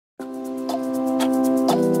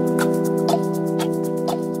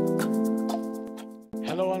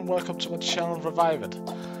to my channel and revive it.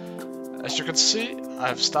 As you can see, I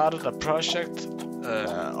have started a project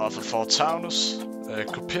of a Fort Taunus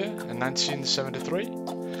Coupé in 1973.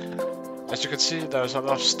 As you can see, there's a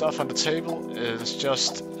lot of stuff on the table. It's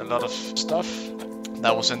just a lot of stuff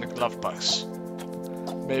that was in the glove box.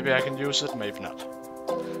 Maybe I can use it, maybe not.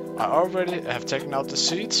 I already have taken out the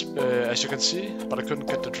seats, as you can see, but I couldn't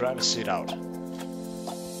get the driver's seat out.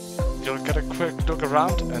 You'll get a quick look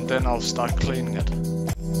around and then I'll start cleaning it.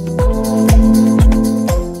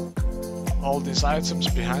 All these items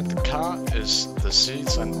behind the car is the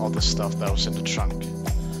seats and all the stuff that was in the trunk.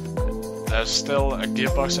 There's still a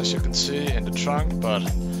gearbox, as you can see, in the trunk, but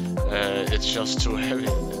it's just too heavy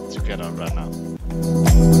to get out right now.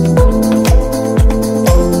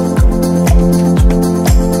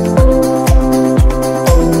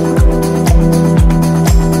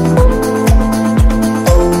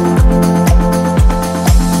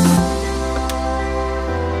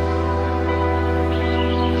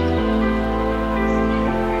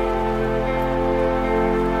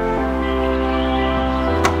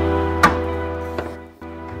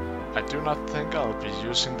 I do not think I'll be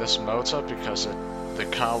using this motor because the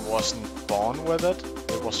car wasn't born with it.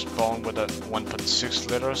 It was born with a 1.6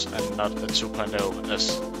 liters and not a 2.0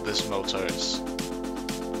 as this motor is.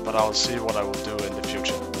 But I'll see what I will do in the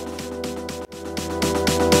future.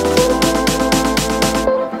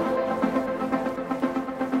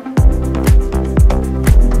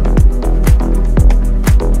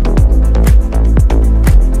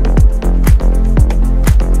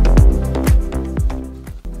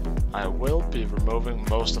 Removing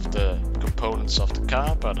most of the components of the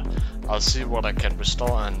car, but I'll see what I can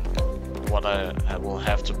restore and what I will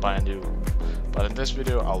have to buy new. But in this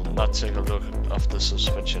video I'll not take a look of the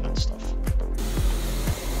suspension and stuff.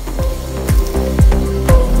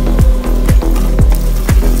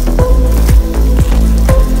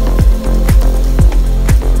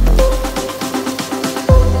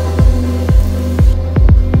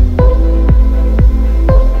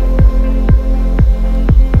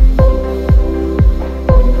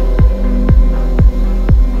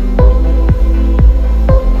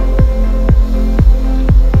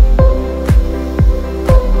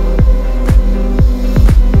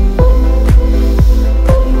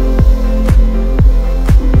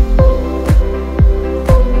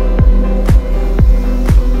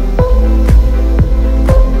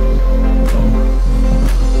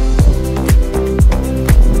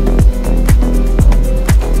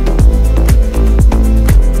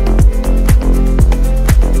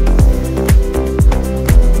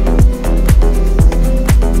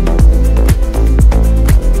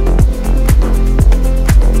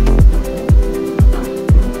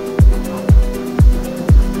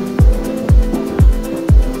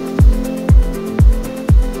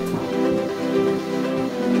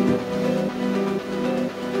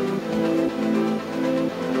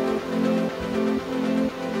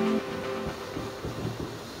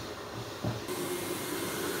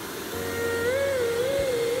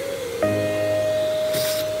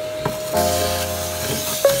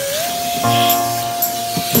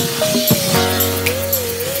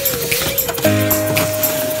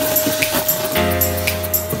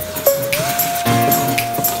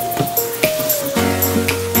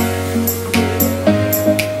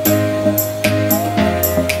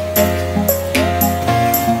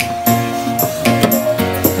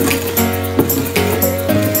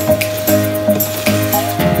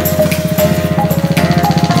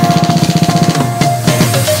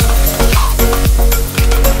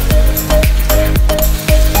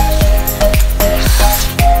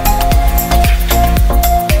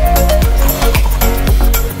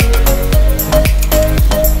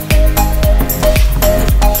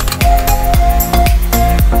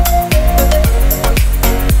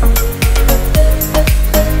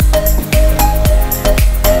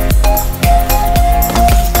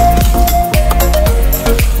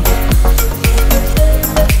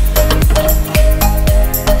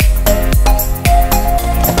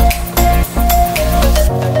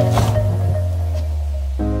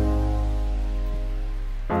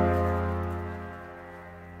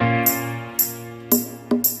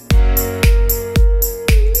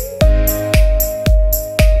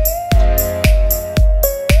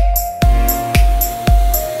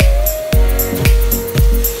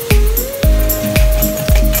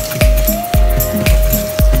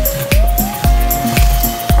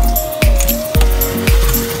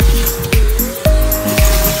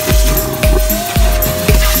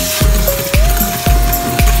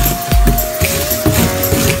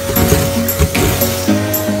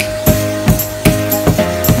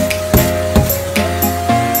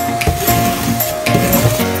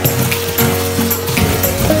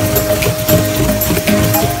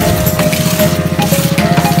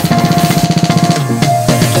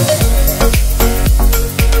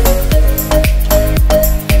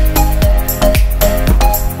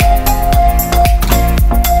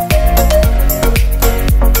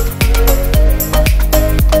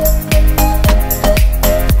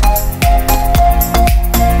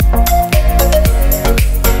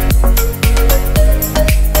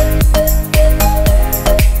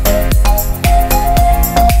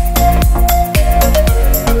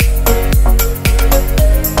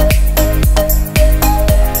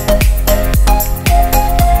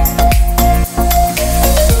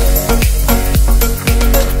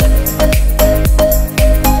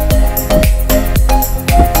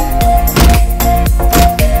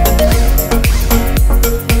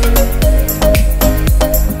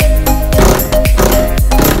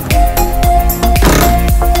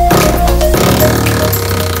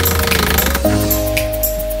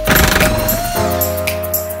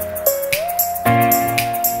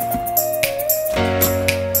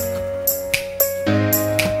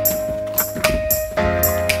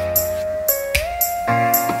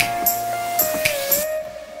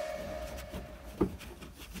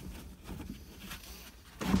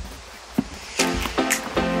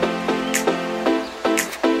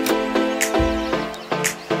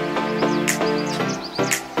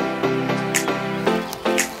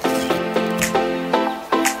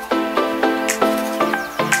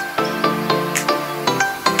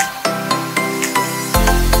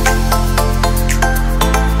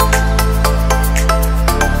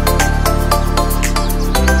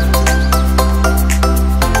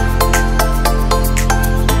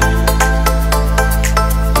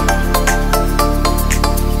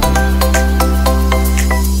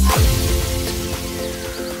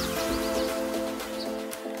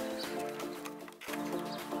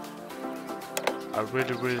 I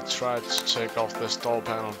really tried to take off this door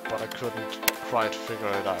panel, but I couldn't quite figure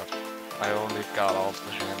it out. I only got off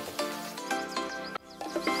the handle.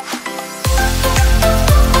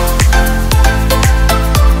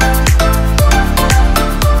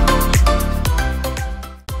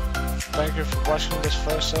 Thank you for watching this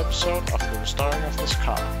first episode of the restoring of this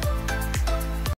car.